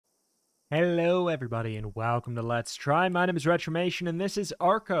Hello everybody and welcome to Let's Try. My name is Retromation and this is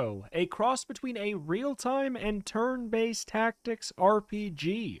Arco, a cross between a real-time and turn-based tactics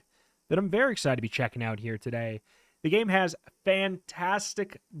RPG that I'm very excited to be checking out here today. The game has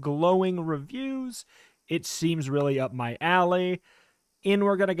fantastic glowing reviews. It seems really up my alley. And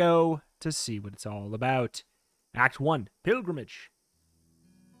we're going to go to see what it's all about. Act 1, Pilgrimage.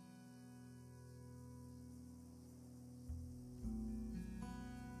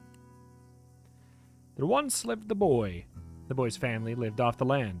 There once lived the boy. The boy's family lived off the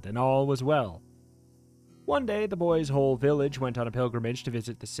land, and all was well. One day, the boy's whole village went on a pilgrimage to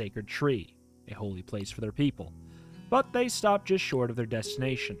visit the sacred tree, a holy place for their people. But they stopped just short of their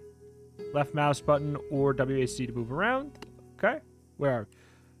destination. Left mouse button or WAC to move around. Okay, where are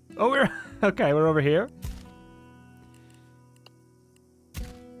we? Oh, we're over here.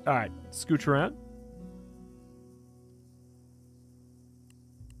 Alright, scooch around.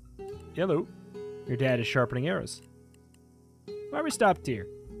 Hello. Your dad is sharpening arrows. Why are we stopped here?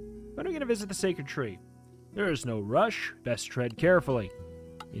 When are we going to visit the sacred tree? There is no rush. Best tread carefully.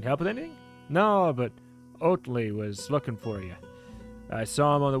 Need help with anything? No, but Otley was looking for you. I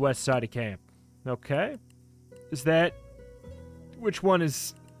saw him on the west side of camp. Okay. Is that... Which one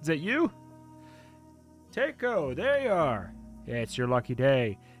is... Is that you? Takeo, there you are. Yeah, it's your lucky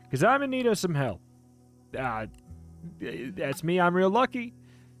day. Because I'm in need of some help. That's me. I'm real lucky.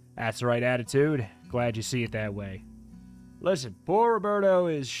 That's the right attitude. Glad you see it that way. Listen, poor Roberto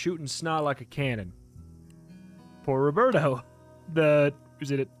is shooting snot like a cannon. Poor Roberto?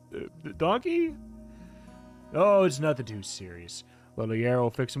 Is it the donkey? Oh, it's nothing too serious. Little Yarrow will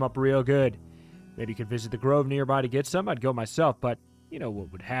fix him up real good. Maybe you could visit the grove nearby to get some. I'd go myself, but you know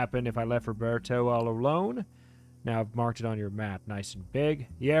what would happen if I left Roberto all alone. Now I've marked it on your map, nice and big.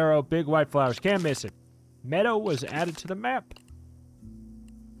 Yarrow, big white flowers, can't miss it. Meadow was added to the map.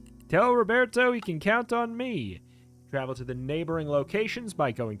 Tell Roberto he can count on me. Travel to the neighboring locations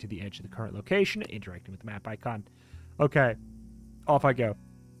by going to the edge of the current location, interacting with the map icon. Okay, off I go.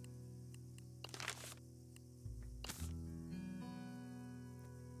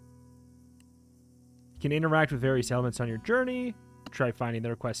 You can interact with various elements on your journey. Try finding the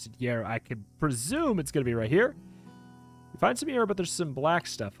requested yarrow. I could presume it's going to be right here. You find some yarrow, but there's some black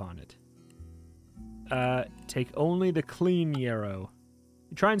stuff on it. Take only the clean yarrow.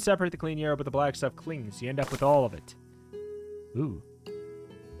 You try and separate the clean yarrow, but the black stuff clings. You end up with all of it. Ooh.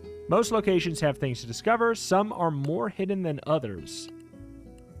 Most locations have things to discover. Some are more hidden than others.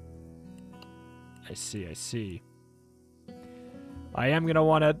 I see. I am going to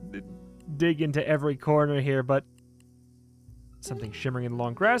want to dig into every corner here, but... Something shimmering in the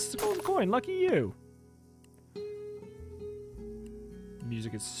long grass. It's a golden coin. Lucky you.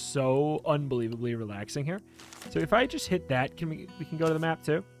 Music is so unbelievably relaxing here. So if I just hit that, we can go to the map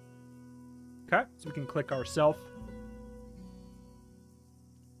too. Okay, so we can click ourselves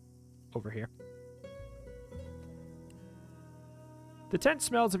over here. The tent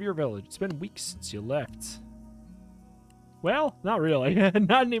smells of your village. It's been weeks since you left. Well, not really.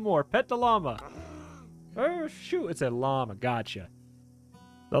 Not anymore. Pet the llama. Oh, shoot. It's a llama. Gotcha.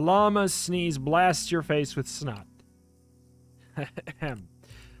 The llama's sneeze blasts your face with snot.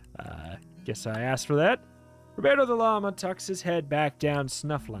 Guess I asked for that. Roberto the llama tucks his head back down,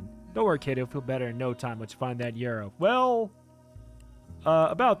 snuffling. Don't worry, kid. He'll feel better in no time once you find that yarrow. Well,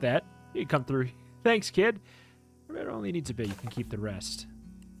 about that. You come through. Thanks, kid. Roberto only needs a bit. You can keep the rest.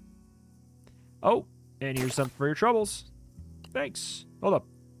 Oh, and here's something for your troubles. Thanks. Hold up.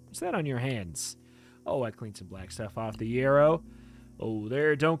 What's that on your hands? Oh, I cleaned some black stuff off the yarrow. Oh,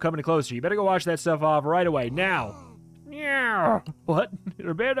 there. Don't come any closer. You better go wash that stuff off right away. Now. Meow. What?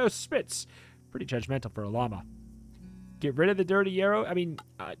 Roberto spits. Pretty judgmental for a llama. Get rid of the dirty yarrow? I mean,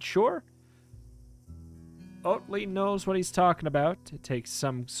 sure. Otley knows what he's talking about. It takes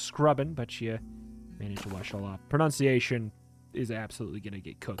some scrubbing, but you manage to wash all off. Pronunciation is absolutely going to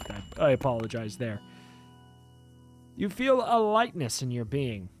get cooked. I apologize there. You feel a lightness in your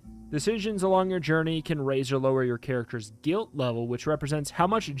being. Decisions along your journey can raise or lower your character's guilt level, which represents how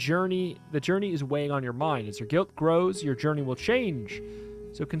much the journey is weighing on your mind. As your guilt grows, your journey will change.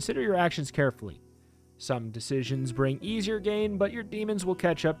 So consider your actions carefully. Some decisions bring easier gain, but your demons will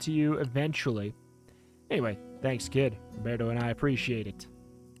catch up to you eventually. Anyway, thanks, kid. Roberto and I appreciate it.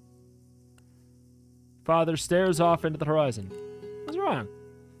 Father stares off into the horizon. What's wrong?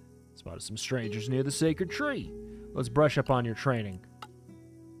 Spotted some strangers near the sacred tree. Let's brush up on your training.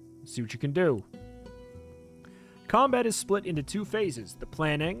 See what you can do. Combat is split into two phases. The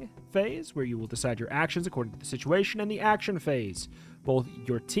planning phase, where you will decide your actions according to the situation, and the action phase. Both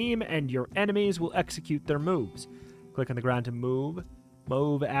your team and your enemies will execute their moves. Click on the ground to move.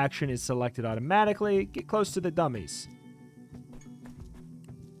 Move action is selected automatically. Get close to the dummies.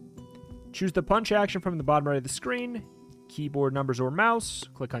 Choose the punch action from the bottom right of the screen. Keyboard, numbers, or mouse.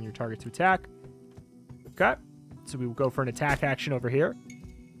 Click on your target to attack. Okay. So we will go for an attack action over here.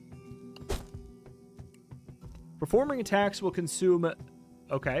 Performing attacks will consume...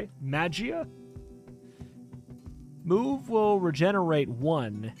 Okay. Magia. Move will regenerate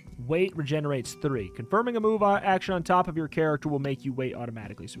 1. Wait regenerates 3. Confirming a move action on top of your character will make you wait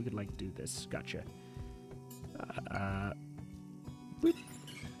automatically. So we could, like, do this. Gotcha.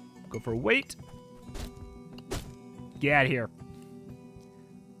 Go for a wait. Get out of here.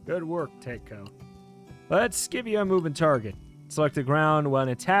 Good work, Takeo. Let's give you a moving target. Select the ground when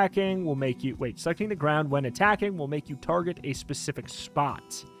attacking will make you... Wait, selecting the ground when attacking will make you target a specific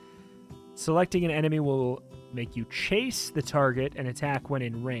spot. Selecting an enemy will make you chase the target and attack when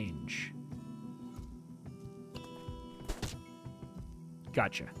in range.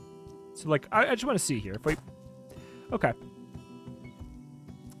 Gotcha. So, like, I just want to see here. If we... Okay.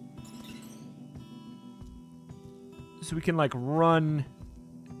 So we can, like, run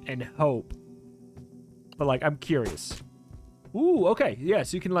and hope. But, like, I'm curious. Ooh, okay. Yeah,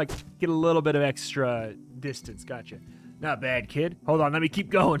 so you can, like, get a little bit of extra distance. Gotcha. Not bad, kid. Hold on, let me keep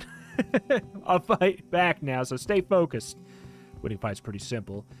going. I'll fight back now, so stay focused. Winning fight's pretty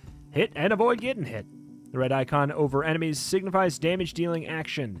simple. Hit and avoid getting hit. The red icon over enemies signifies damage-dealing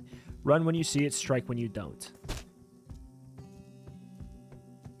action. Run when you see it, strike when you don't.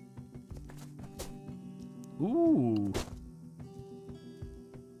 Ooh.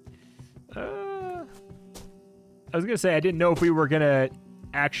 I was going to say, I didn't know if we were going to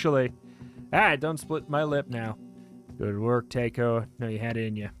actually... Ah, don't split my lip now. Good work, Takeo. No, you had it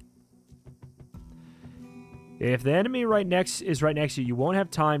in you. If the enemy is right next to you, you won't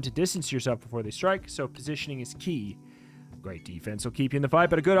have time to distance yourself before they strike, so positioning is key. Great defense will keep you in the fight,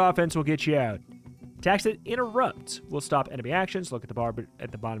 but a good offense will get you out. Attacks that interrupt will stop enemy actions. Look at the bar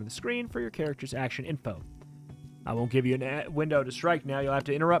at the bottom of the screen for your character's action info. I won't give you a window to strike now. You'll have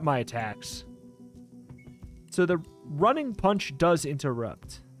to interrupt my attacks. So the running punch does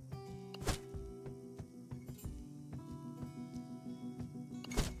interrupt.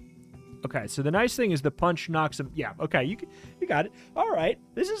 Okay, so the nice thing is the punch knocks him... Yeah, okay, you got it. All right,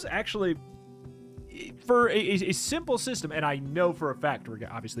 this is actually... For a simple system, and I know for a fact we're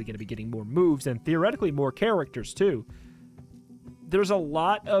obviously going to be getting more moves and theoretically more characters, too. There's a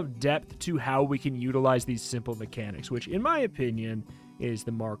lot of depth to how we can utilize these simple mechanics, which, in my opinion, is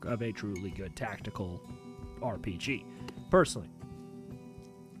the mark of a truly good tactical RPG, personally.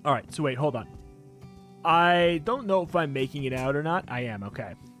 All right, so wait, hold on. I don't know if I'm making it out or not. I am,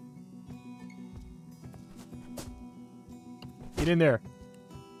 okay. Get in there.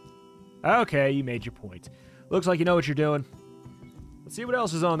 Okay, you made your point. Looks like you know what you're doing. Let's see what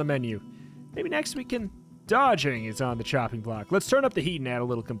else is on the menu. Maybe next we can... Dodging is on the chopping block. Let's turn up the heat and add a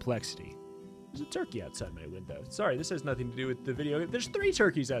little complexity. There's a turkey outside my window. Sorry, this has nothing to do with the video. There's 3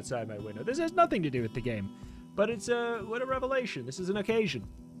 turkeys outside my window. This has nothing to do with the game. But it's what a revelation. This is an occasion.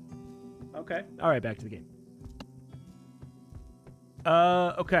 Okay. All right, back to the game.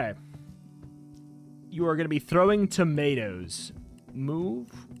 Okay. You are going to be throwing tomatoes. Move.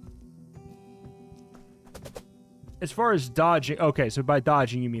 As far as dodging... Okay, so by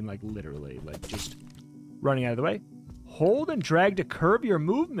dodging, you mean, like, literally. Like, just running out of the way. Hold and drag to curb your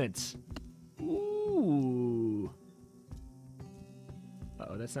movements. Ooh.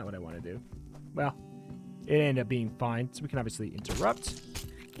 Uh-oh, that's not what I want to do. Well, it ended up being fine, so we can obviously interrupt.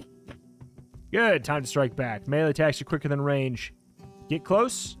 Good, time to strike back. Melee attacks are quicker than range. Get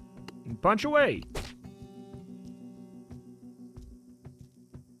close and punch away.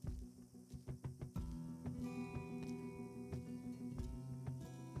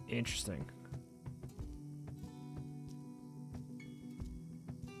 Interesting.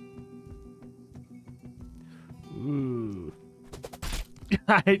 Ooh.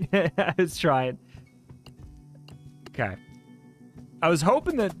 I was trying. Okay. I was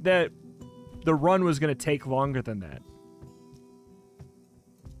hoping that the run was going to take longer than that.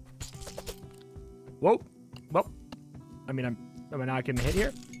 Whoa. Well, I mean, am I not getting hit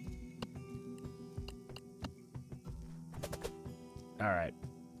here? All right.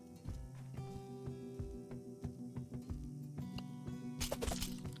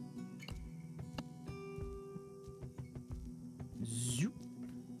 Zoop.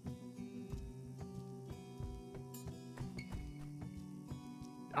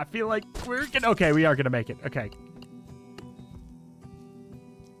 I feel like we're gonna... Okay, we are gonna make it. Okay.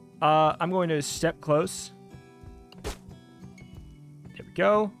 I'm going to step close. There we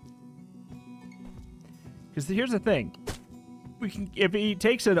go. Because here's the thing. if he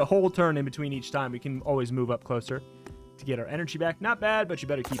takes it a whole turn in between each time, we can always move up closer to get our energy back. Not bad, but you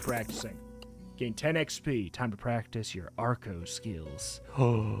better keep practicing. Gain 10 XP. Time to practice your Arco skills.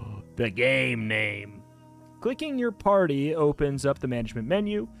 Oh, the game name. Clicking your party opens up the management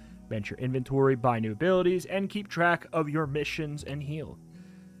menu. Manage your inventory, buy new abilities, and keep track of your missions and heal.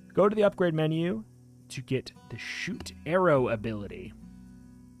 Go to the upgrade menu to get the shoot arrow ability.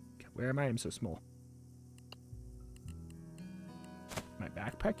 Where am I? I'm so small. My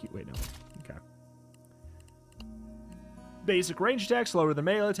backpack? Wait, no. Okay. Basic range attacks, lower than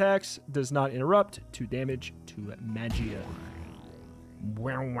melee attacks, does not interrupt, 2 damage to magia.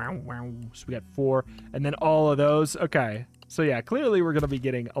 Wow, wow, wow. So we got 4, and then all of those. Okay. So yeah, clearly we're going to be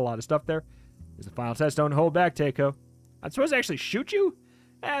getting a lot of stuff there. Here's the final test. Don't hold back, Takeo. I'm supposed to actually shoot you?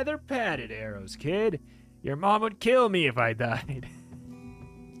 Ah, they're padded arrows, kid. Your mom would kill me if I died.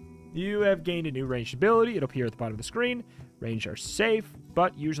 You have gained a new ranged ability. It'll appear at the bottom of the screen. Ranged are safe,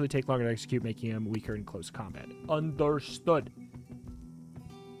 but usually take longer to execute, making them weaker in close combat. Understood.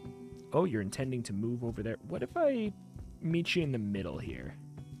 Oh, you're intending to move over there. What if I meet you in the middle here?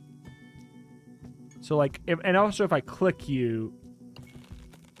 So, like, and also if I click you...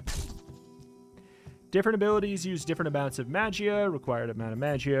 Different abilities use different amounts of magia. Required amount of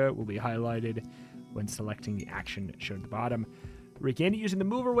magia will be highlighted when selecting the action shown at the bottom. Regain it using the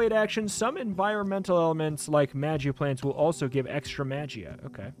move or wait action. Some environmental elements, like magia plants, will also give extra magia.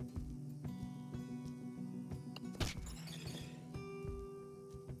 Okay.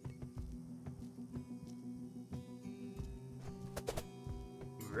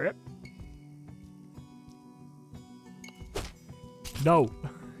 Rip. No.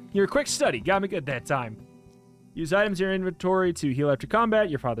 You're a quick study. Got me good that time. Use items in your inventory to heal after combat.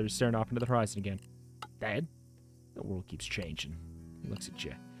 Your father is staring off into the horizon again. Dad? The world keeps changing. He looks at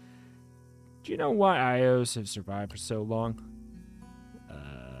you. Do you know why IOs have survived for so long?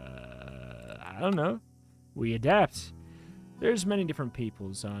 I don't know. We adapt. There's many different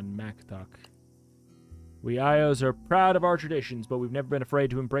peoples on Makthok. We IOs are proud of our traditions, but we've never been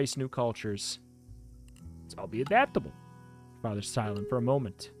afraid to embrace new cultures. Let's all be adaptable. Father's silent for a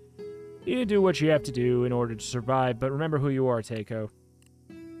moment. You do what you have to do in order to survive, but remember who you are, Takeo.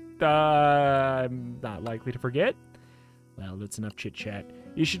 I'm not likely to forget. Well, that's enough chit-chat.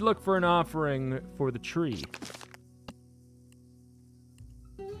 You should look for an offering for the tree.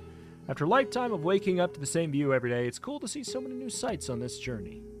 After a lifetime of waking up to the same view every day, it's cool to see so many new sights on this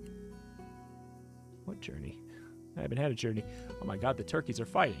journey. What journey? I haven't had a journey. Oh my god, the turkeys are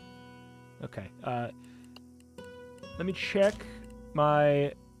fighting. Okay, let me check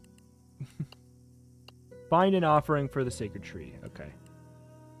my... Find an offering for the sacred tree. Okay.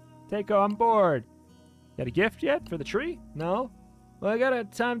 Takeo, I'm bored. Got a gift yet for the tree? No? Well, I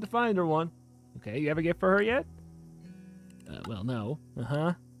got time to find her one. Okay, you have a gift for her yet? Well, no.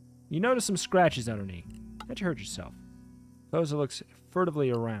 Uh-huh. You notice some scratches on her knee. How'd you hurt yourself? Rosa looks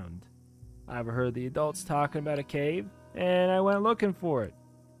furtively around. I overheard the adults talking about a cave, and I went looking for it.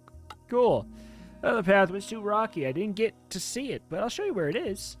 Cool. Well, the path was too rocky. I didn't get to see it, but I'll show you where it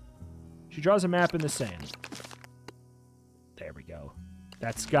is. She draws a map in the sand. There we go.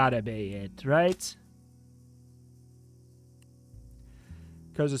 That's gotta be it, right?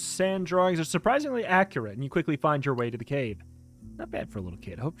 Because the sand drawings are surprisingly accurate, and you quickly find your way to the cave. Not bad for a little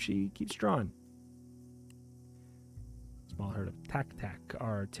kid. Hope she keeps drawing. Small herd of tak-tak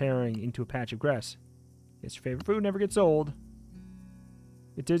are tearing into a patch of grass. Guess your favorite food never gets old.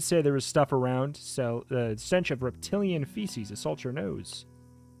 It did say there was stuff around, so the stench of reptilian feces assaults your nose.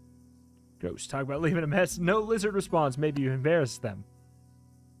 Gross. Talk about leaving a mess. No lizard response. Maybe you embarrassed them.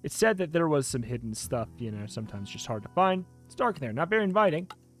 It said that there was some hidden stuff, you know, sometimes just hard to find. It's dark in there, not very inviting.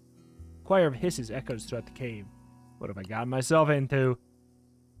 Choir of hisses echoes throughout the cave. What have I gotten myself into?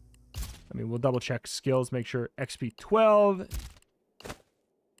 I mean, we'll double check skills, make sure XP 12.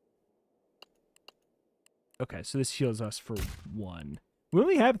 Okay, so this heals us for 1. We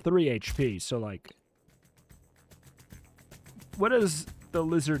only have 3 HP, so like... What does the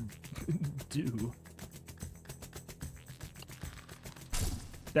lizard do?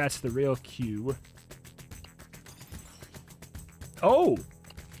 That's the real cue. Oh!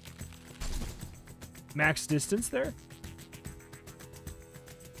 Max distance there?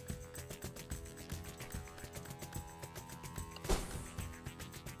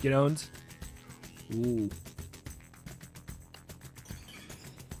 Get owned. Ooh.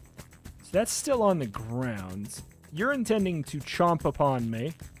 So that's still on the ground. You're intending to chomp upon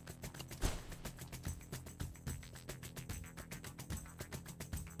me.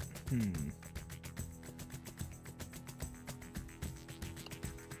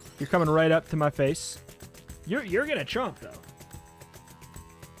 You're coming right up to my face. You're gonna chomp though.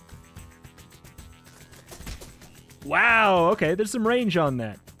 Wow, okay, there's some range on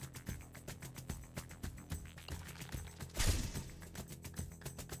that.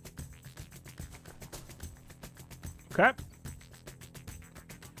 Okay.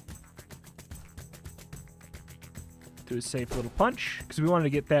 Do a safe little punch, because we wanted to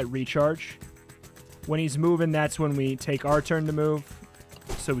get that recharge. When he's moving, that's when we take our turn to move,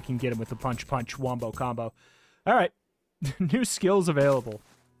 so we can get him with the punch-punch wombo combo. All right. New skills available.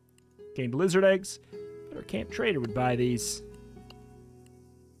 Gained lizard eggs. But our camp trader would buy these.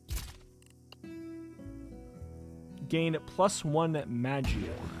 Gain +1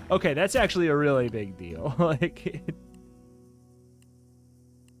 magia. Okay, that's actually a really big deal. Like,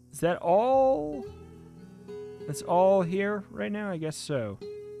 is that all? That's all here right now? I guess so.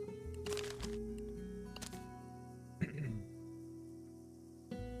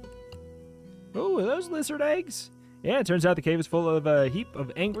 Oh, are those lizard eggs? Yeah, it turns out the cave is full of a heap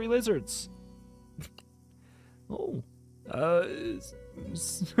of angry lizards. Oh. Okay.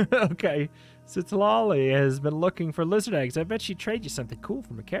 Sitlali has been looking for lizard eggs. I bet she'd trade you something cool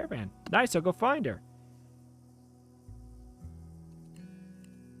from a caravan. Nice, I'll go find her.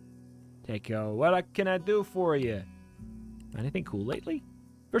 What can I do for you? Anything cool lately?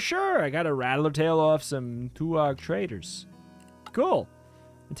 For sure, I got a rattler tail off some Tuareg traders. Cool.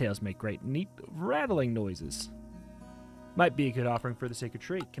 The tails make great, neat, rattling noises. Might be a good offering for the sacred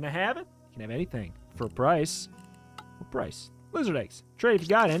tree. Can I have it? You can have anything. For a price. What price? Lizard eggs. Trade if you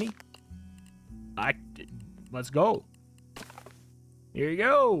got any. Let's go. Here you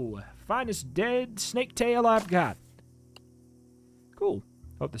go. Finest dead snake tail I've got. Cool.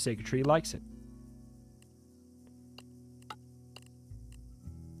 Hope the sacred tree likes it.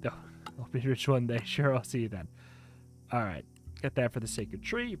 Oh, I'll be rich one day. Sure, I'll see you then. Alright. Got that for the sacred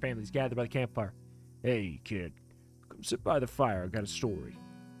tree. Your family's gathered by the campfire. Hey, kid. Come sit by the fire. I got a story.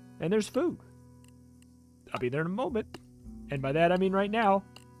 And there's food. I'll be there in a moment. And by that, I mean right now.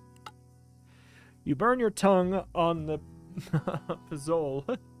 You burn your tongue on the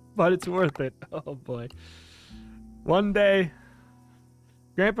Fazole, but it's worth it. Oh, boy. One day,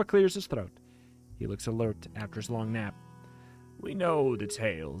 Grandpa clears his throat. He looks alert after his long nap. We know the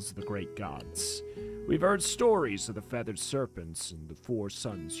tales of the great gods. We've heard stories of the feathered serpents and the 4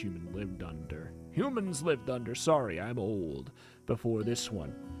 suns humans lived under. Sorry, I'm old before this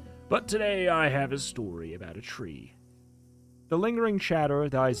one. But today I have a story about a tree. The lingering chatter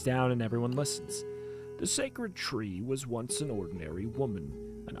dies down and everyone listens. The sacred tree was once an ordinary woman,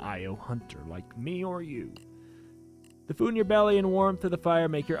 an Io hunter like me or you. The food in your belly and warmth of the fire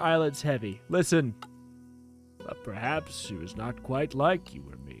make your eyelids heavy. Listen. But perhaps she was not quite like you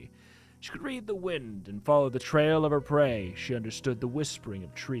or me. She could read the wind and follow the trail of her prey. She understood the whispering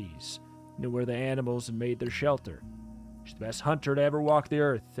of trees, knew where the animals had made their shelter. She's the best hunter to ever walk the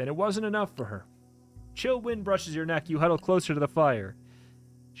earth, and it wasn't enough for her. Chill wind brushes your neck, you huddle closer to the fire.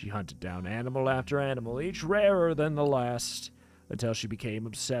 She hunted down animal after animal, each rarer than the last, until she became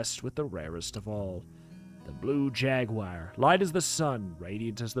obsessed with the rarest of all, the blue jaguar, light as the sun,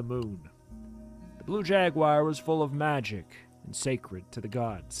 radiant as the moon. The blue jaguar was full of magic and sacred to the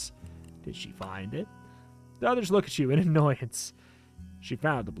gods. Did she find it? The others look at you in annoyance. She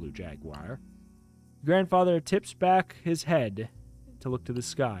found the blue jaguar. Grandfather tips back his head to look to the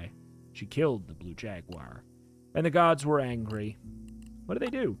sky. She killed the blue jaguar, and the gods were angry. What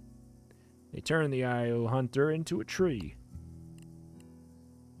do? They turned the Io hunter into a tree.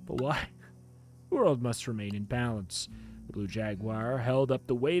 But why? The world must remain in balance. The blue jaguar held up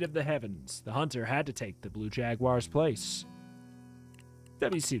the weight of the heavens. The hunter had to take the blue jaguar's place.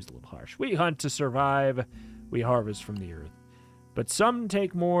 That seems a little harsh. We hunt to survive. We harvest from the earth. But some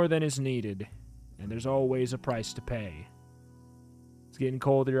take more than is needed, and there's always a price to pay. It's getting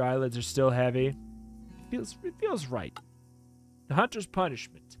cold. Your eyelids are still heavy. It feels right. The hunter's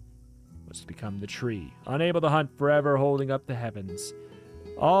punishment was to become the tree, unable to hunt forever, holding up the heavens.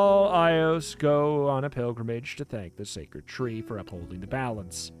 All Ios go on a pilgrimage to thank the sacred tree for upholding the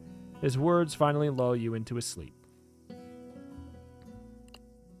balance. His words finally lull you into a sleep.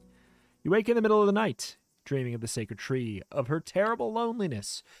 You wake in the middle of the night, dreaming of the sacred tree, of her terrible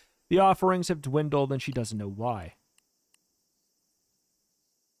loneliness. The offerings have dwindled, and she doesn't know why.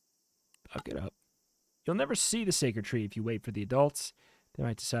 I'll get up. You'll never see the sacred tree if you wait for the adults. They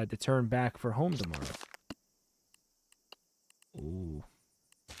might decide to turn back for home tomorrow. Ooh.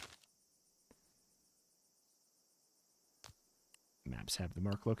 Maps have the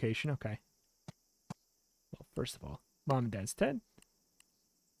mark location. Okay. Well, first of all, Mom and Dad's 10.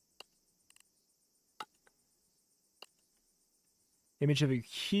 Image of a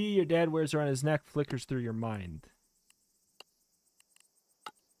key your dad wears around his neck flickers through your mind.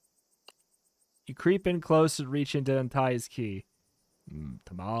 You creep in close and reach in to untie his key.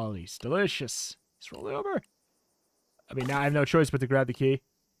 Tamales. Delicious. He's rolling over. I mean, now I have no choice but to grab the key.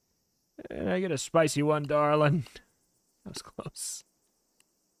 And I get a spicy one, darling. That was close.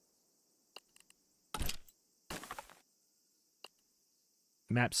 The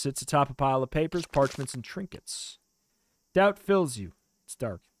map sits atop a pile of papers, parchments, and trinkets. Doubt fills you. It's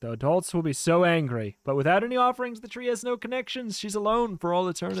dark. The adults will be so angry. But without any offerings, the tree has no connections. She's alone for all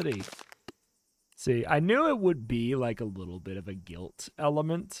eternity. See, I knew it would be like a little bit of a guilt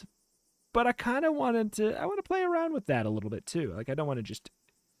element. But I kind of wanted to... I want to play around with that a little bit, too. Like, I don't want to just...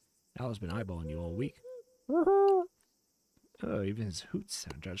 Al's been eyeballing you all week. Oh, even his hoots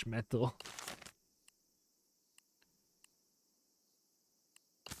sound judgmental.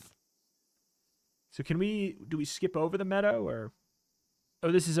 So can we... Do we skip over the meadow, or...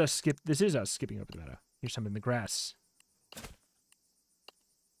 Oh, this is us skipping over the meadow. Here's some in the grass.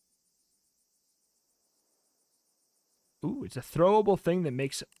 Ooh, it's a throwable thing that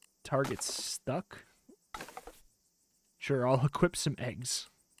makes targets stuck. Sure, I'll equip some eggs.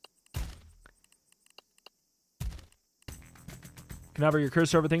 Can hover your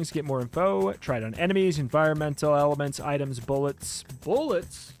cursor over things to get more info. Try it on enemies, environmental elements, items, bullets.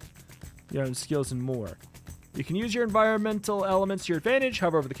 Bullets? Your own skills and more. You can use your environmental elements to your advantage.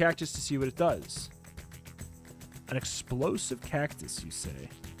 Hover over the cactus to see what it does. An explosive cactus, you say?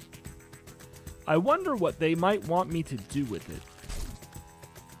 I wonder what they might want me to do with it.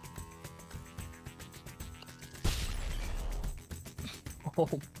 Oh.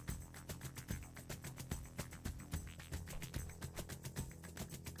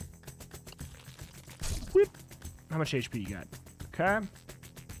 Whip. How much HP you got? Okay.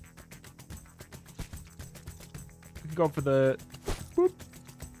 We can go for the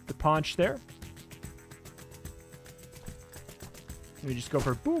paunch there. Let me just go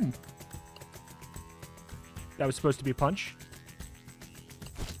for boom. That was supposed to be a punch.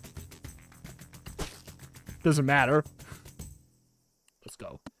 Doesn't matter. Let's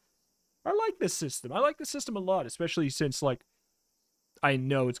go. I like this system. I like this system a lot, especially since, like, I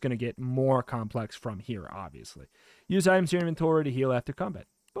know it's going to get more complex from here, obviously. Use items in your inventory to heal after combat.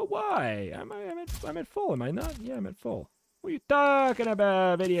 But why? I'm at full, am I not? Yeah, I'm at full. What are you talking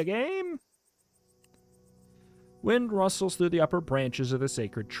about, video game? Wind rustles through the upper branches of the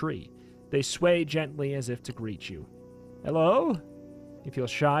sacred tree. They sway gently as if to greet you. Hello? You feel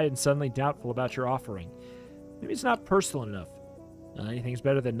shy and suddenly doubtful about your offering. Maybe it's not personal enough. Anything's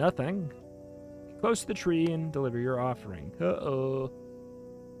better than nothing. Get close to the tree and deliver your offering. Uh-oh.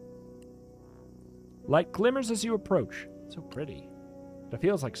 Light glimmers as you approach. So pretty. But it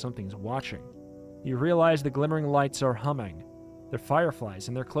feels like something's watching. You realize the glimmering lights are humming. They're fireflies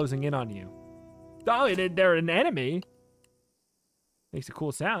and they're closing in on you. Oh, they're an enemy? Makes a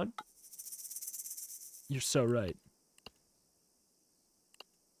cool sound. You're so right.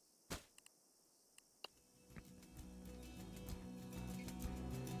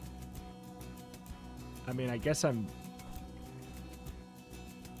 I mean, I guess I'm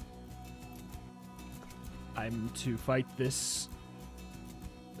to fight this,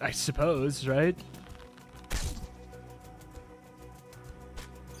 I suppose, right?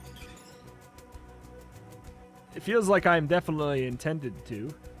 It feels like I'm definitely intended to.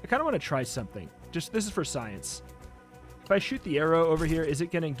 I kind of want to try something. Just, this is for science. If I shoot the arrow over here, is it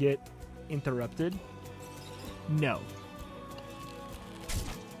going to get interrupted? No.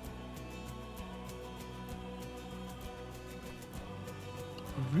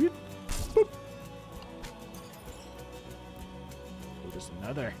 Boop. Oh, there's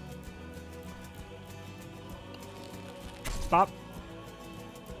another. Bop.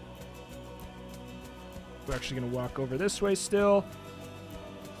 We're actually going to walk over this way still.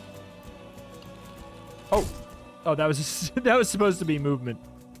 Oh. Oh, that was that was supposed to be movement.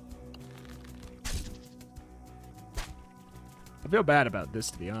 I feel bad about this,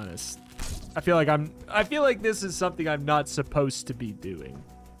 to be honest. I feel like this is something I'm not supposed to be doing.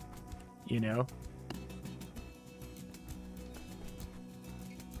 You know?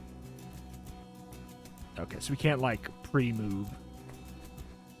 Okay, so we can't, like, pre-move.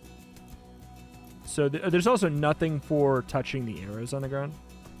 So there's also nothing for touching the arrows on the ground.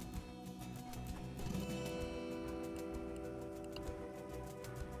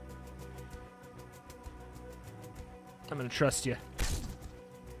 I'm gonna trust you.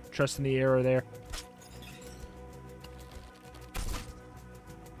 Trust in the arrow there.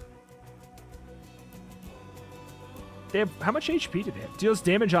 They have, how much HP do they have? Deals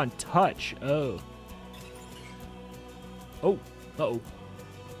damage on touch. Oh. Oh. Uh-oh.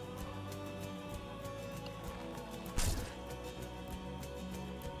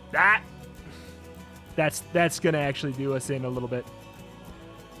 Ah! That's gonna actually do us in a little bit.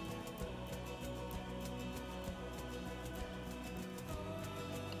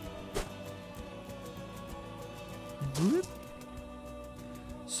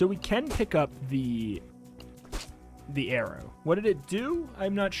 So we can pick up the arrow. What did it do?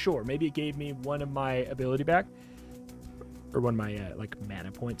 I'm not sure. Maybe it gave me one of my ability back. Or one of my, like,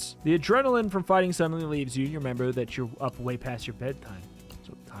 mana points. The adrenaline from fighting suddenly leaves you. You remember that you're up way past your bedtime.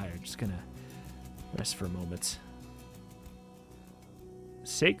 So tired. Just gonna rest for a moment.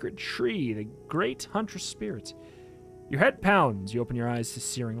 Sacred tree. The great huntress spirit. Your head pounds. You open your eyes to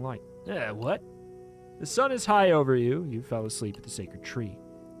searing light. What? The sun is high over you. You fell asleep at the sacred tree.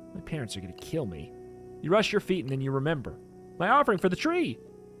 My parents are gonna kill me. You rush your feet and then you remember. My offering for the tree!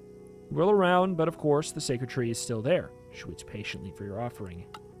 You whirl around, but of course, the sacred tree is still there. She waits patiently for your offering.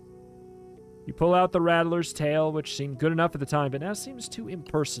 You pull out the rattler's tail, which seemed good enough at the time, but now seems too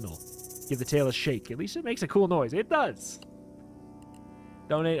impersonal. Give the tail a shake. At least it makes a cool noise. It does!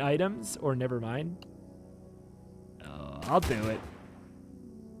 Donate items, or never mind. I'll do it.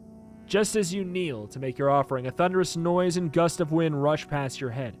 Just as you kneel to make your offering, a thunderous noise and gust of wind rush past your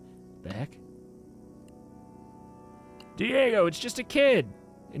head. The heck? Diego, it's just a kid!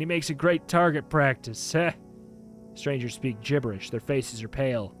 And he makes a great target practice. Strangers speak gibberish. Their faces are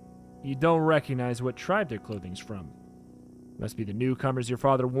pale. You don't recognize what tribe their clothing's from. Must be the newcomers your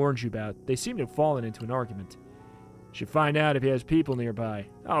father warned you about. They seem to have fallen into an argument. Should find out if he has people nearby.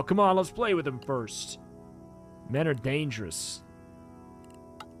 Oh, come on, let's play with him first. Men are dangerous.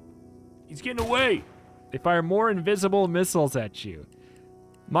 He's getting away. They fire more invisible missiles at you.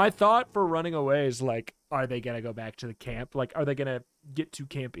 My thought for running away is like, are they going to go back to the camp? Like, are they going to get to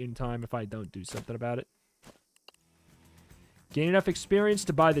camp in time if I don't do something about it? Gain enough experience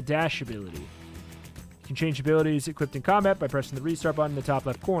to buy the dash ability. You can change abilities equipped in combat by pressing the restart button in the top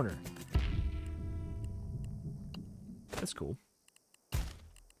left corner. That's cool.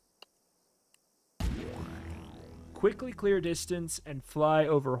 Quickly clear distance and fly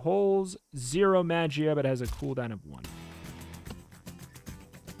over holes. 0 magia, but has a cooldown of 1.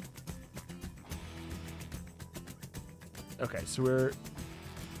 Okay, so we're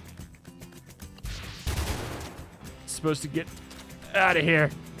supposed to get out of here.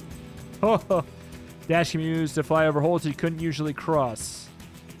 Oh, dash can be used to fly over holes you couldn't usually cross.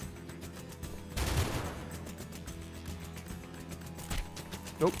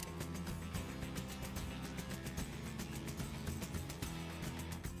 Nope.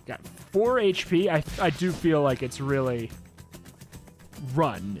 Got 4 HP. I do feel like it's really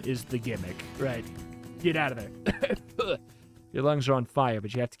run is the gimmick, right? Get out of there. Your lungs are on fire,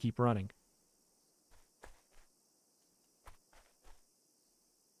 but you have to keep running.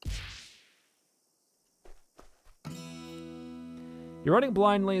 You're running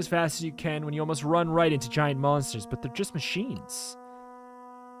blindly as fast as you can when you almost run right into giant monsters, but they're just machines.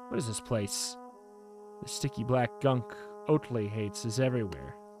 What is this place? The sticky black gunk Oatley hates is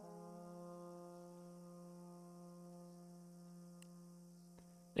everywhere.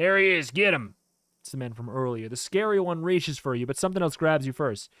 There he is, get him! It's the man from earlier. The scary one reaches for you, but something else grabs you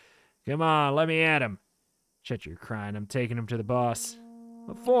first. Come on, let me at him. Shut your crying, I'm taking him to the boss.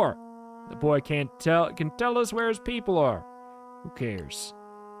 What for? The boy can tell us where his people are. Who cares?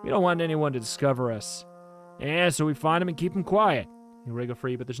 We don't want anyone to discover us. Yeah, so we find him and keep him quiet. You wriggle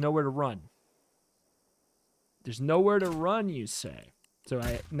free, but there's nowhere to run. There's nowhere to run, you say. So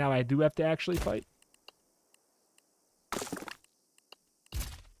now I do have to actually fight?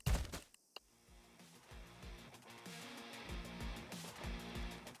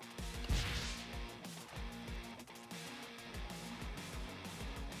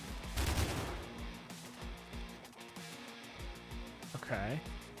 Okay.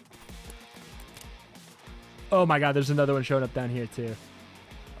 Oh my god, there's another one showing up down here too.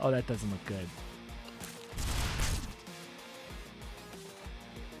 Oh, that doesn't look good.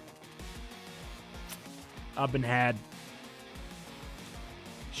 I've been had.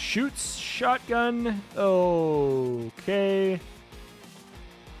 Shoots shotgun. Okay.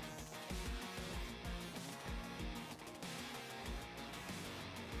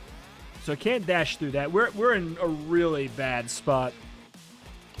 So I can't dash through that. We're in a really bad spot.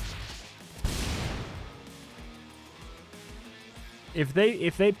 If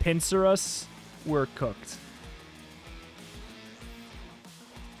they pincer us, we're cooked.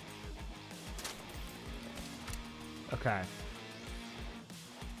 Okay.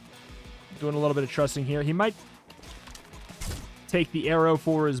 Doing a little bit of trusting here. He might take the arrow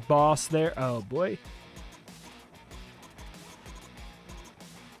for his boss there. Oh boy.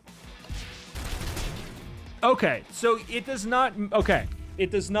 Okay, so it does not... Okay. It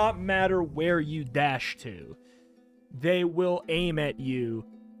does not matter where you dash to. They will aim at you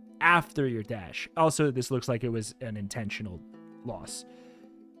after your dash. Also, this looks like it was an intentional loss.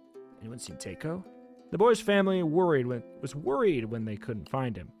 Anyone seen Takeo? The boy's family was worried when they couldn't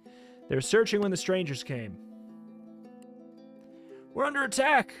find him. They were searching when the strangers came. We're under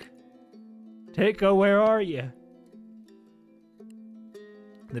attack! Takeo, where are you?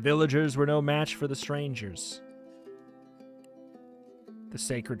 The villagers were no match for the strangers. The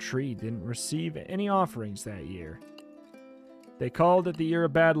sacred tree didn't receive any offerings that year. They called it the year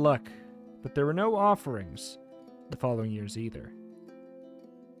of bad luck, but there were no offerings the following years either.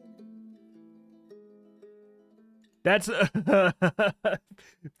 That's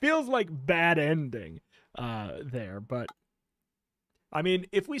feels like bad ending there, but I mean,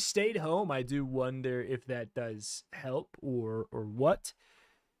 if we stayed home, I do wonder if that does help or what.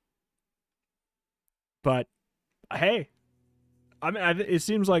 But hey, I mean, it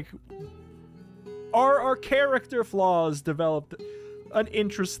seems like our character flaws developed an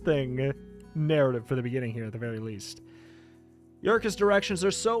interesting narrative for the beginning here, at the very least. Yorka's directions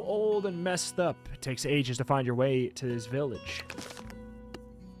are so old and messed up. It takes ages to find your way to his village.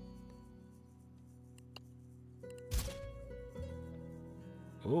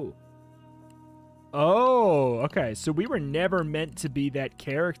 Oh. Oh, okay. So we were never meant to be that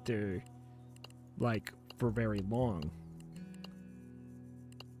character, like, for very long.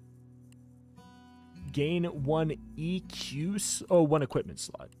 Gain 1 EQ... Oh, 1 equipment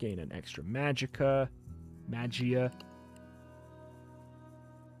slot. Gain an extra magia.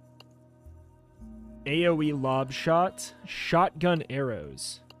 AoE lob shot. Shotgun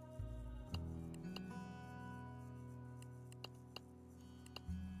arrows.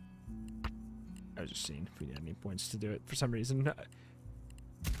 I was just seeing if we had any points to do it for some reason.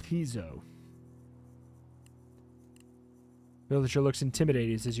 Tizo. Villager looks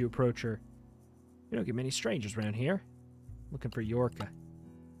intimidated as you approach her. You don't get many strangers around here. Looking for Yorka.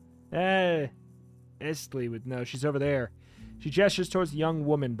 Estley would know. She's over there. She gestures towards the young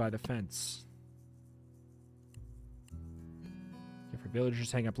woman by the fence. Different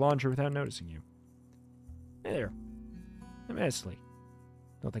villagers hang up laundry without noticing you. Hey there. I'm Estley.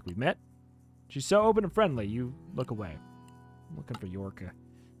 Don't think we've met. She's so open and friendly, you look away. I'm looking for Yorka.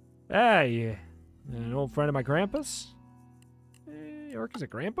 Hey, an old friend of my grandpa's? Yorka's a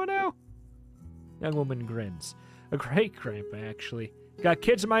grandpa now? Young woman grins. A great grandpa, actually. Got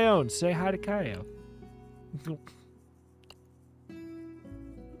kids of my own. Say hi to Kaio.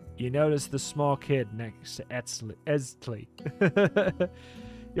 You notice the small kid next to Estley.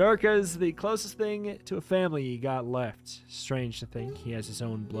 Yorka's the closest thing to a family you got left. Strange to think he has his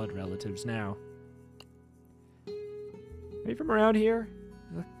own blood relatives now. Are you from around here?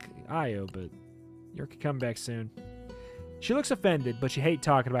 Look, Io, but Yorka come back soon. She looks offended, but you hate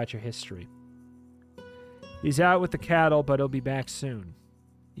talking about your history. He's out with the cattle, but he'll be back soon.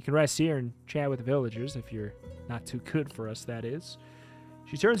 You can rest here and chat with the villagers if you're not too good for us, that is.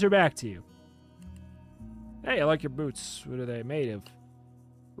 She turns her back to you. Hey, I like your boots. What are they made of?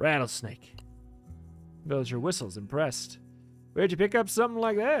 Rattlesnake. Villager whistles, impressed. Where'd you pick up something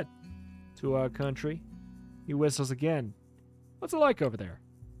like that? To our country. He whistles again. What's it like over there?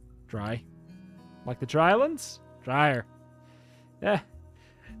 Dry. Like the drylands? Drier.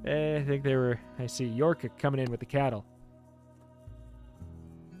 I think they were... I see Yorka coming in with the cattle.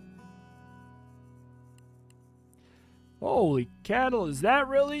 Holy cattle, is that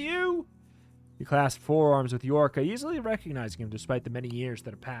really you? You clasp forearms with Yorka, easily recognizing him despite the many years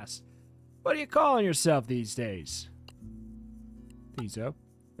that have passed. What are you calling yourself these days? Tizo.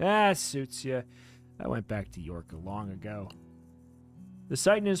 Suits you. I went back to Yorka long ago. The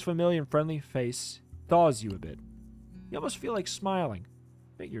sight in his familiar and friendly face thaws you a bit. You almost feel like smiling.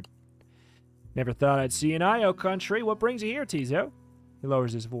 Figured. Never thought I'd see an Io country. What brings you here, Tizo? He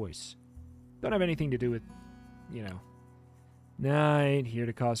lowers his voice. Don't have anything to do with, you know. Nah, I ain't here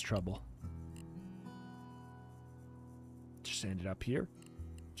to cause trouble. Just ended up here.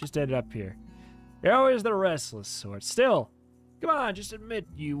 You're always the restless sort. Still, come on, just admit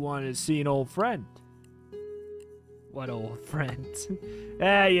you wanted to see an old friend. What old friend?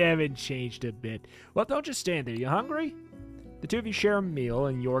 You haven't changed a bit. Well, don't just stand there. You hungry? The two of you share a meal,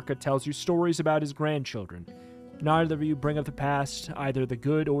 and Yorka tells you stories about his grandchildren. Neither of you bring up the past, either the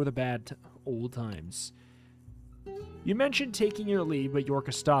good or the bad old times. You mentioned taking your leave, but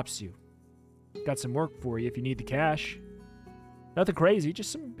Yorka stops you. Got some work for you if you need the cash. Nothing crazy,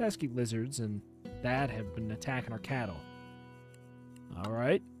 just some pesky lizards, and that have been attacking our cattle.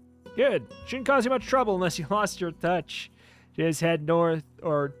 Alright. Good. Shouldn't cause you much trouble unless you lost your touch. Just head north,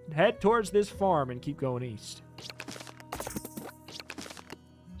 or head towards this farm and keep going east.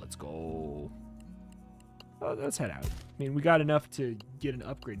 Oh, let's head out. I mean, we got enough to get an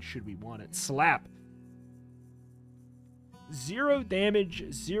upgrade should we want it. Slap. 0 damage,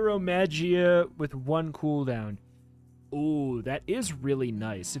 0 magia with 1 cooldown. Ooh, that is really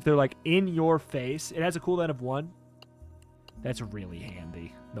nice. If they're like in your face, it has a cooldown of 1. That's really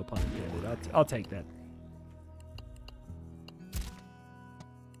handy. No pun intended. I'll take that.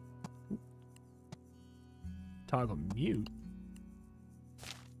 Toggle mute.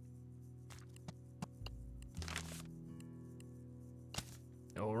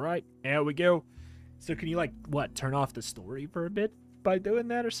 All right, there we go. So can you, like, what, turn off the story for a bit by doing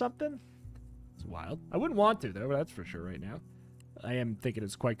that or something? It's wild. I wouldn't want to, though, that's for sure right now. I am thinking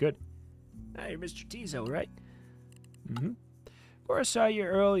it's quite good. Hey, you're Mr. Tizo, right? Mm-hmm. Of course, I saw you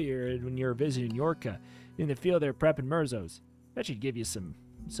earlier when you were visiting Yorka in the field there prepping Merzos. Bet she'd give you some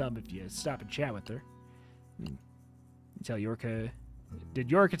if you stop and chat with her. You tell Yorka... Did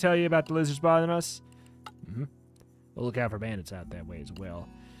Yorka tell you about the lizards bothering us? Mm-hmm. We'll look out for bandits out that way as well.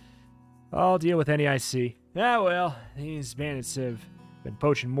 I'll deal with any I see. Ah, well, these bandits have been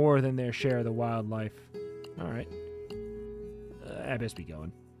poaching more than their share of the wildlife. All right. I best be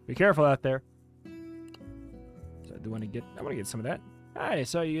going. Be careful out there. So I want to get some of that. I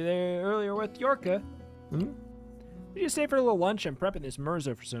saw you there earlier with Yorka. Hmm? Did you stay for a little lunch? I'm prepping this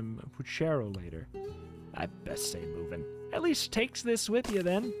Mirza for some puchero later. I best stay moving. At least takes this with you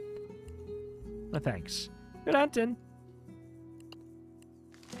then. No thanks. Good hunting.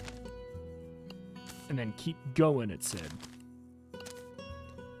 And then keep going, it said.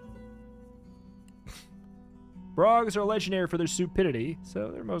 Frogs are legendary for their stupidity, so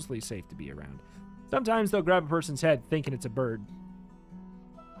they're mostly safe to be around. Sometimes they'll grab a person's head thinking it's a bird.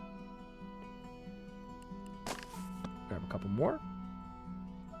 Grab a couple more.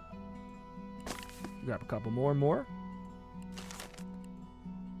 Grab a couple more and more.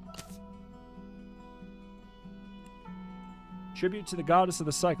 Tribute to the goddess of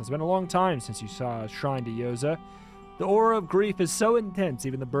the cycle. It's been a long time since you saw a shrine to Yoza. The aura of grief is so intense,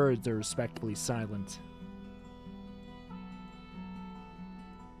 even the birds are respectfully silent.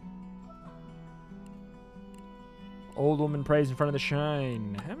 Old woman prays in front of the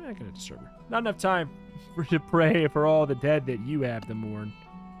shrine. I'm not going to disturb her. Not enough time to pray for all the dead that you have to mourn.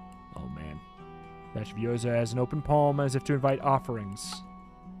 Oh, man. Statue of Yoza has an open palm as if to invite offerings.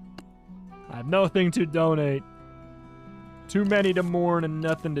 I have nothing to donate. Too many to mourn and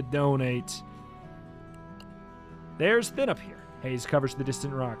nothing to donate. There's thin up here. Haze covers the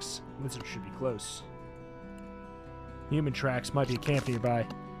distant rocks. Lizard should be close. Human tracks might be a camp nearby.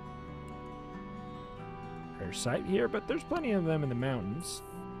 Rare sight here, but there's plenty of them in the mountains.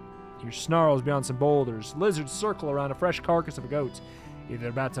 Your snarls beyond some boulders. Lizards circle around a fresh carcass of a goat. Either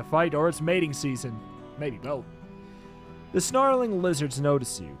about to fight or it's mating season. Maybe both. The snarling lizards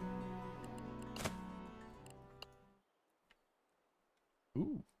notice you.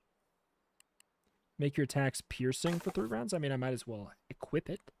 Ooh. Make your attacks piercing for 3 rounds? I mean, I might as well equip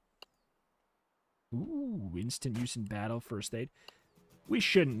it. Ooh, instant use in battle, first aid. We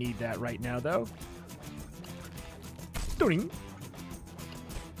shouldn't need that right now, though. Doing.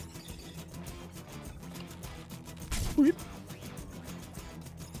 Whip.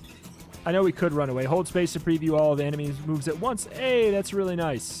 I know we could run away. Hold space to preview all of the enemies' moves at once. Hey, that's really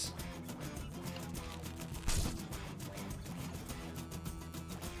nice.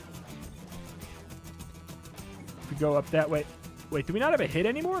 Go up that way. Wait, do we not have a hit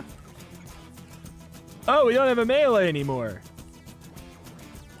anymore? Oh, we don't have a melee anymore.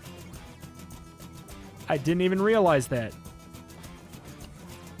 I didn't even realize that.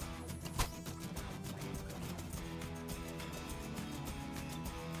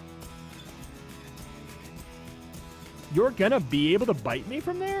 You're gonna be able to bite me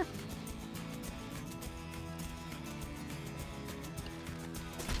from there?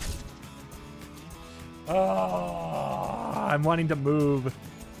 Oh, I'm wanting to move.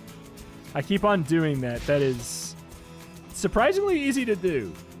 I keep on doing that. That is surprisingly easy to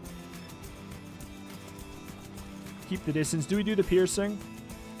do. Keep the distance. Do we do the piercing?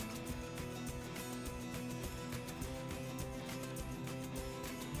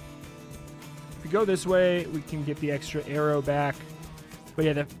 If we go this way, we can get the extra arrow back. But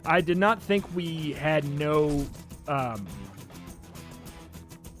yeah, I did not think we had no... I'm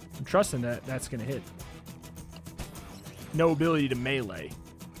trusting that that's going to hit. No ability to melee.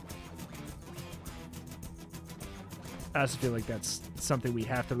 I just feel like that's something we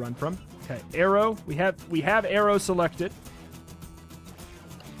have to run from. Okay, arrow. We have arrow selected.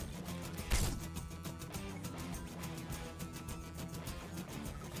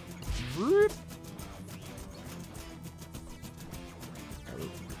 We're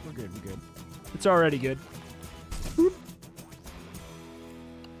good, we're good. It's already good.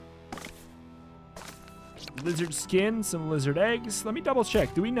 lizard skin, some lizard eggs. Let me double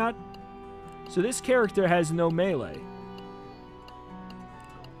check. Do we not? So this character has no melee.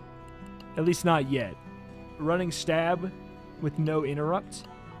 At least not yet. Running stab with no interrupt.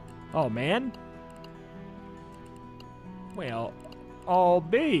 Oh, man. Well, I'll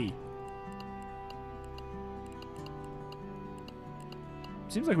be.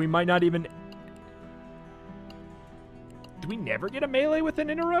 Seems like we might not even... Do we never get a melee with an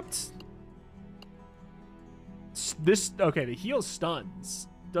interrupt? This... Okay, the heal stuns.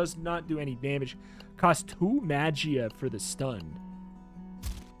 Does not do any damage. Cost 2 magia for the stun.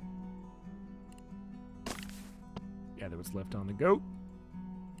 Gather what's left on the goat.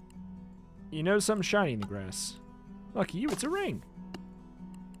 You notice something shiny in the grass. Lucky you, it's a ring.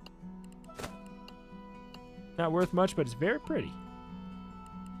 Not worth much, but it's very pretty.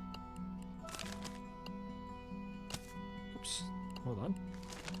 Oops. Hold on.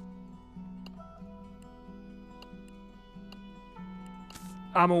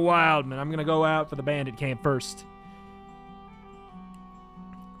 I'm a wild man. I'm going to go out for the bandit camp first.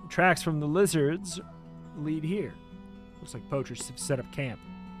 Tracks from the lizards lead here. Looks like poachers have set up camp.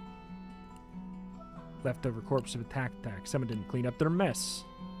 Leftover corpse of attack. Someone didn't clean up their mess.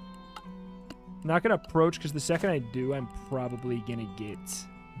 Not going to approach because the second I do, I'm probably going to get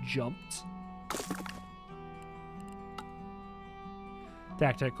jumped.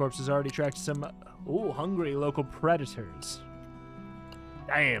 Attack corpse has already tracked some hungry local predators.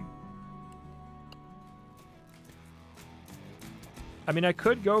 Damn. I mean, I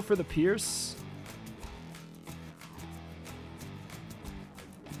could go for the Pierce.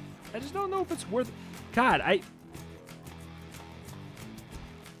 I just don't know if it's worth it. God, I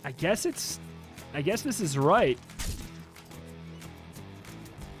guess it's... I guess this is right.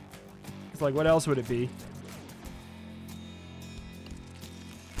 It's like, what else would it be?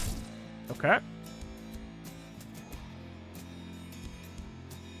 Okay.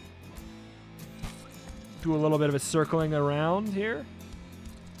 Do a little bit of a circling around here.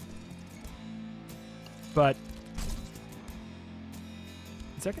 But...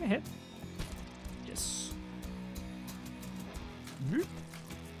 Is that going to hit? Yes.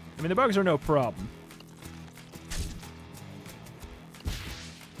 I mean, the bugs are no problem.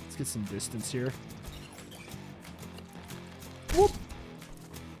 Let's get some distance here. Whoop!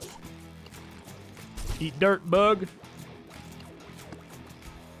 Eat dirt, bug.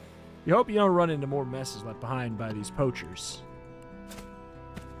 You hope you don't run into more messes left behind by these poachers.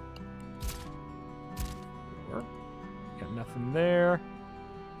 Got nothing there.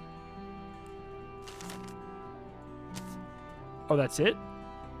 Oh, that's it?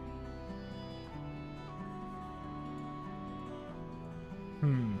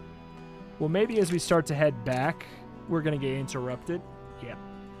 Well, maybe as we start to head back, we're going to get interrupted. Yep.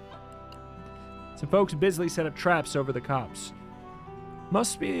 Some folks busily set up traps over the copse.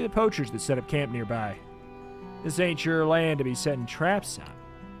 Must be the poachers that set up camp nearby. This ain't your land to be setting traps on.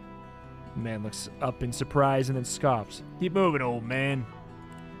 The man looks up in surprise and then scoffs. Keep moving, old man.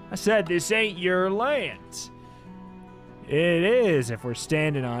 I said this ain't your land. It is if we're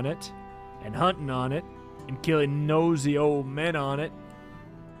standing on it, and hunting on it, and killing nosy old men on it.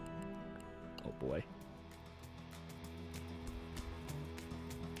 Oh boy.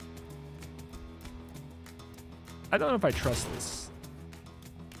 I don't know if I trust this.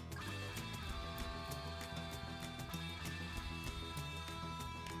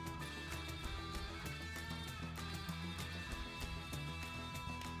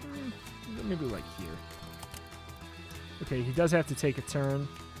 Maybe like here. Okay, he does have to take a turn.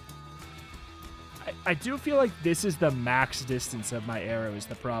 I do feel like this is the max distance of my arrow is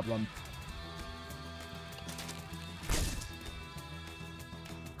the problem.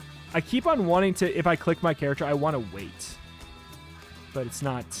 I keep on wanting to, if I click my character, I want to wait. But it's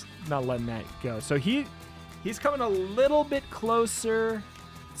not letting that go. So he's coming a little bit closer.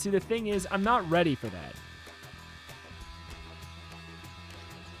 See, the thing is, I'm not ready for that.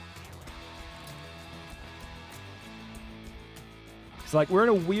 It's like we're in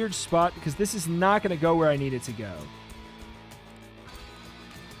a weird spot because this is not going to go where I need it to go.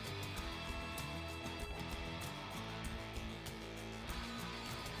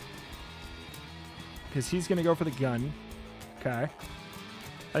 Because he's going to go for the gun. Okay. I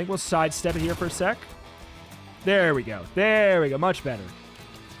think we'll sidestep it here for a sec. There we go. There we go. Much better.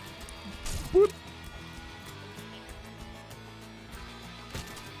 Whoop.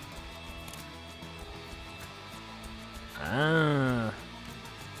 Ah.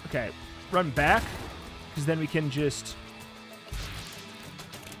 Okay. Run back. Because then we can just...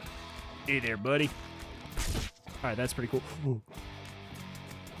 Hey there, buddy. Alright, that's pretty cool. Ooh.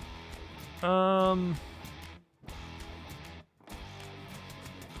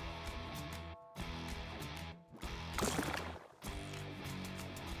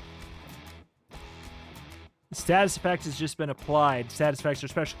 The status effect has just been applied. Status effects are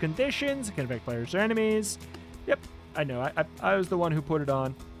special conditions. It can affect players or enemies. Yep, I know. I was the one who put it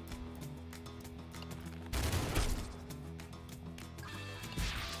on.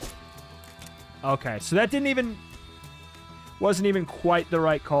 Okay, so that wasn't even quite the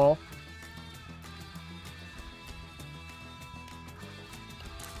right call.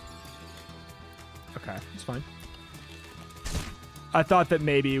 Okay, it's fine. I thought that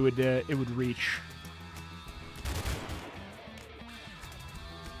maybe it would reach.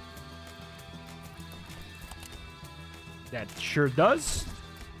 That sure does.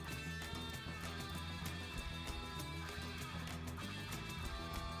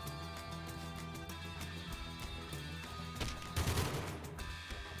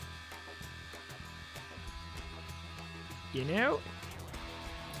 You know?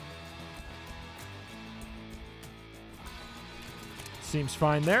 Seems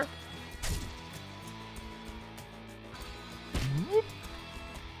fine there.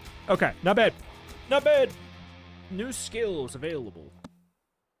 Okay, not bad. Not bad. New skills available.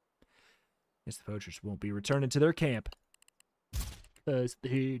 Guess the poachers won't be returning to their camp. Because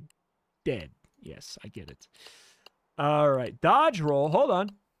they're dead. Yes, I get it. Alright, dodge roll. Hold on.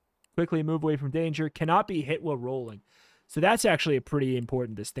 Quickly move away from danger. Cannot be hit while rolling. So that's actually a pretty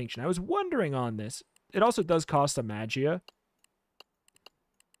important distinction. I was wondering on this. It also does cost a magia.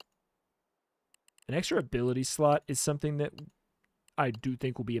 An extra ability slot is something that I do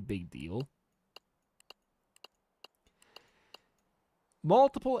think will be a big deal.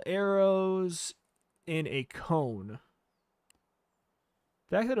 Multiple arrows in a cone.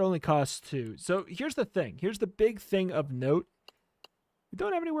 The fact that it only costs 2. So here's the thing. Here's the big thing of note. We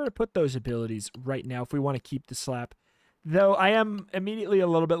don't have anywhere to put those abilities right now if we want to keep the slap. Though I am immediately a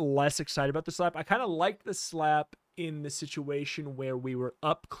little bit less excited about the slap. I kind of liked the slap in the situation where we were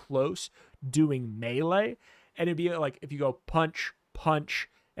up close doing melee. And it'd be like if you go punch, punch,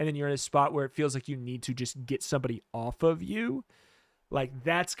 and then you're in a spot where it feels like you need to just get somebody off of you. Like,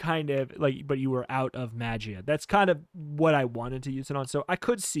 that's kind of, like, but you were out of magia. That's kind of what I wanted to use it on. So I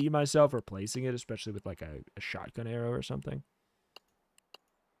could see myself replacing it, especially with, like, a shotgun arrow or something.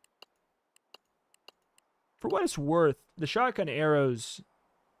 For what it's worth, the shotgun arrows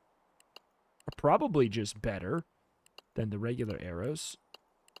are probably just better than the regular arrows.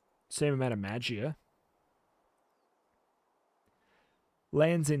 Same amount of magia.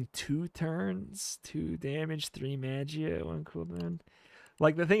 Lands in 2 turns, 2 damage, 3 magia, 1 cooldown.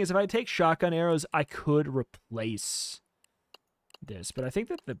 Like, the thing is, if I take shotgun arrows, I could replace this. But I think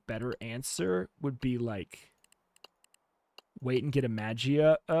that the better answer would be, like, wait and get a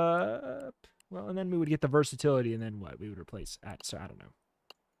magia up. Well, and then we would get the versatility, and then what? We would replace that. So, I don't know.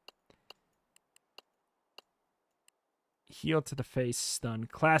 Heal to the face, stun.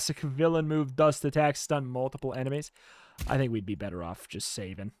 Classic villain move, dust attack, stun multiple enemies. I think we'd be better off just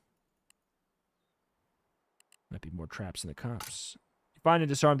saving. Might be more traps in the cops. You find and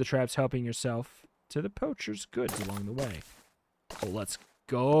disarm the traps, helping yourself to the poacher's goods along the way. Oh, let's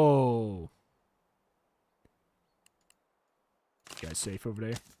go. You guys safe over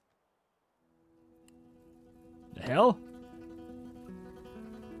there? The hell?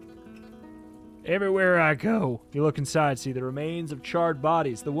 Everywhere I go, you look inside, see the remains of charred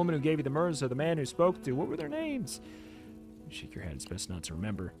bodies. The woman who gave you the MRSA, the man who spoke to. What were their names? You shake your head. It's best not to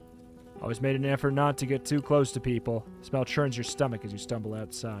remember. Always made an effort not to get too close to people. The smell churns your stomach as you stumble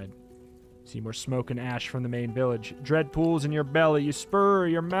outside. See more smoke and ash from the main village. Dread pools in your belly. You spur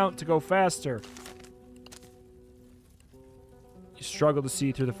your mount to go faster. You struggle to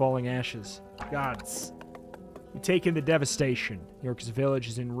see through the falling ashes. Gods. You take in the devastation. York's village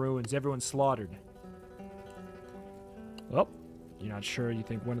is in ruins. Everyone's slaughtered. Well, you're not sure. You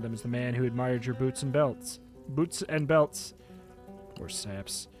think one of them is the man who admired your boots and belts. Boots and belts. Poor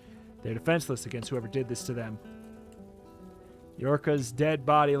saps. They're defenseless against whoever did this to them. Yorka's dead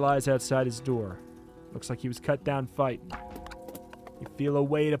body lies outside his door. Looks like he was cut down fighting. You feel a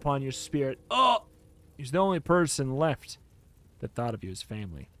weight upon your spirit. Oh! He's the only person left that thought of you as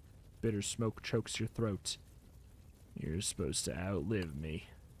family. Bitter smoke chokes your throat. You're supposed to outlive me.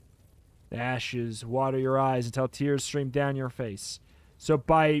 The ashes water your eyes until tears stream down your face. So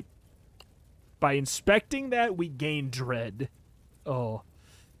by inspecting that, we gain dread. Oh.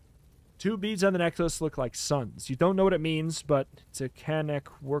 2 beads on the necklace look like suns. You don't know what it means, but it's a Kanek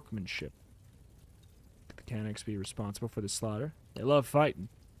workmanship. Could the Kaneks be responsible for the slaughter? They love fighting.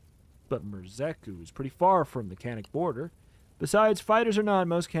 But Merzeku is pretty far from the Kanek border. Besides, fighters or not,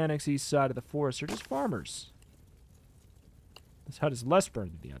 most Kaneks east side of the forest are just farmers. This hut is less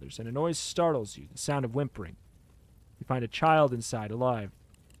burned than the others, and a noise startles you, the sound of whimpering. You find a child inside, alive.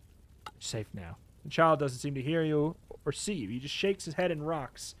 You're safe now. The child doesn't seem to hear you or see you. He just shakes his head and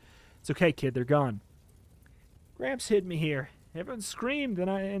rocks. It's okay, kid. They're gone. Gramps hid me here. Everyone screamed and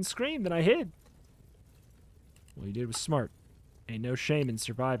I hid. What you did was smart. Ain't no shame in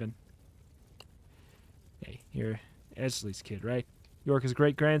surviving. Hey, you're Esley's kid, right? Yorka's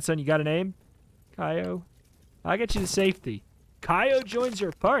great-grandson. You got a name? Kaio? I'll get you to safety. Kaio joins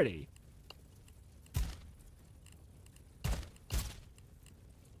your party.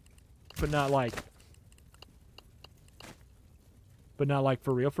 But not like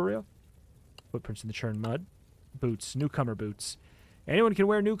for real, for real? Footprints in the churned mud. Boots. Newcomer boots. Anyone can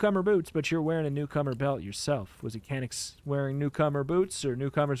wear newcomer boots, but you're wearing a newcomer belt yourself. Was it Canics wearing newcomer boots, or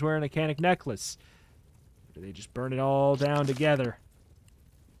newcomers wearing a Canic necklace? Or do they just burn it all down together?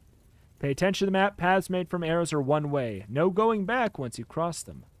 Pay attention to the map. Paths made from arrows are one way. No going back once you cross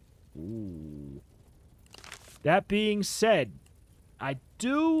them. Ooh. That being said, I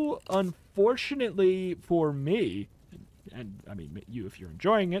do, unfortunately for me, and I mean you if you're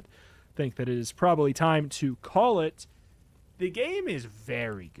enjoying it, think that it is probably time to call it. The game is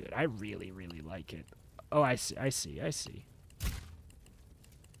very good. I really, really like it. Oh, I see.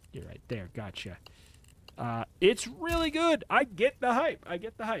 You're right there. Gotcha. It's really good. I get the hype.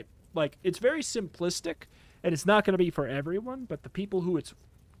 Like, it's very simplistic, and it's not going to be for everyone, but the people who it's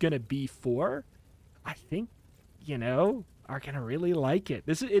going to be for, I think, you know, are going to really like it.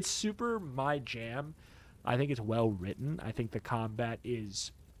 It's super my jam. I think it's well written. I think the combat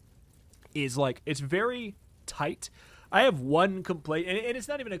is like, it's very tight. I have one complaint, and it's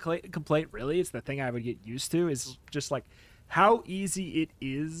not even a complaint, really. It's the thing I would get used to, is just, like, how easy it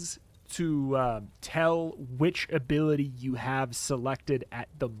is to tell which ability you have selected at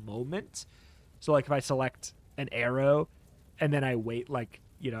the moment. So, like, if I select an arrow, and then I wait, like,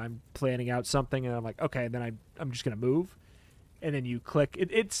 you know, I'm planning out something, and I'm like, okay, and then I'm just going to move. And then you click.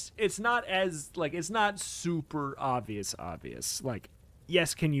 It's not as, like, it's not super obvious. Like,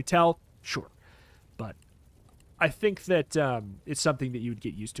 yes, can you tell? Sure. But I think that it's something that you would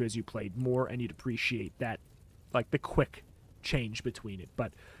get used to as you played more, and you'd appreciate that, like, the quick change between it.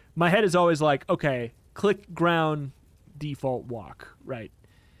 But my head is always like, okay, click ground, default walk, right?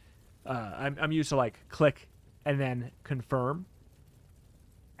 I'm used to, like, click and then confirm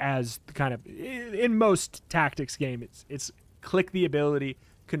as the kind of, in most tactics game, it's click the ability,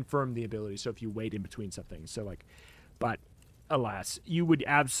 confirm the ability. So if you wait in between something, so like, but alas, you would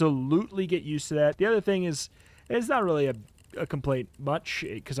absolutely get used to that. The other thing is, it's not really a complaint much,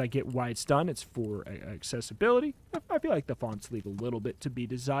 because I get why it's done. It's for accessibility. I feel like the fonts leave a little bit to be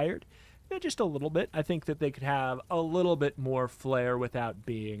desired. Yeah, just a little bit. I think that they could have a little bit more flair without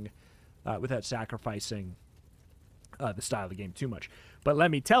being, without sacrificing the style of the game too much. But let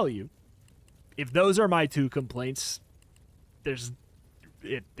me tell you, if those are my two complaints, it's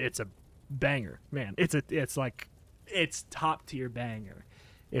a banger, man. It's top tier banger,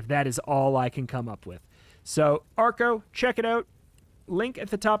 if that is all I can come up with. So, Arco, check it out. Link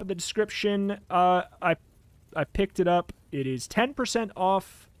at the top of the description. I picked it up. It is 10%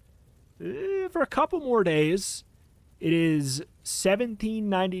 off for a couple more days. It is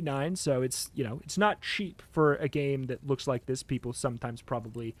 $17.99, so it's, you know, it's not cheap for a game that looks like this. People sometimes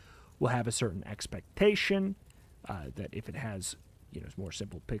probably will have a certain expectation that if it has, you know, more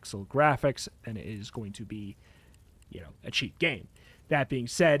simple pixel graphics, then it is going to be, you know, a cheap game. That being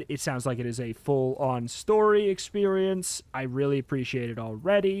said, it sounds like it is a full-on story experience. I really appreciate it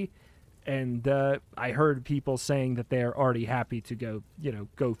already, and I heard people saying that they're already happy to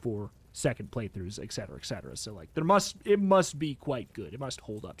go for second playthroughs, etc., etc. So, like, it must be quite good. It must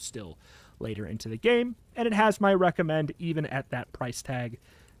hold up still later into the game, and it has my recommend even at that price tag.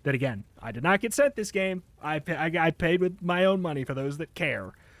 That, again, I did not get sent this game. I paid with my own money for those that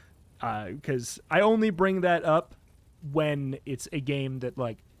care, because I only bring that up when it's a game that,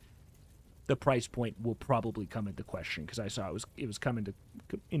 like, the price point will probably come into question, because I saw it was coming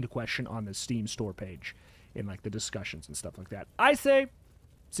into question on the Steam store page in, like, the discussions and stuff like that. I say,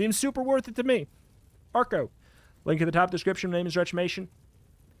 seems super worth it to me. Arco, link in the top description. My name is Retchmation.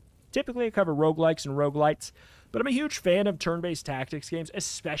 Typically, I cover roguelikes and roguelites, but I'm a huge fan of turn-based tactics games,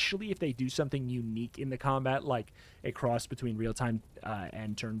 especially if they do something unique in the combat, like a cross between real-time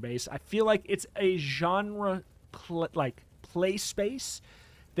and turn-based. I feel like it's a genre play space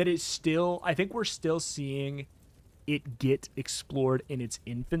that is still, I think we're still seeing it get explored in its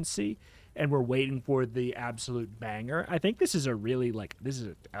infancy, and we're waiting for the absolute banger. I think this is a really, like, this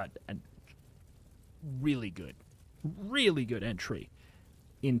is a really good entry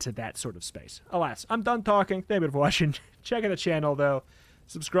into that sort of space. Alas, I'm done talking. Thank you for watching. Check out the channel, though.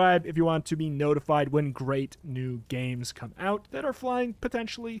 Subscribe if you want to be notified when great new games come out that are flying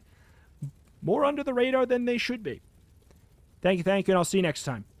potentially more under the radar than they should be. Thank you, and I'll see you next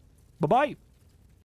time. Bye-bye.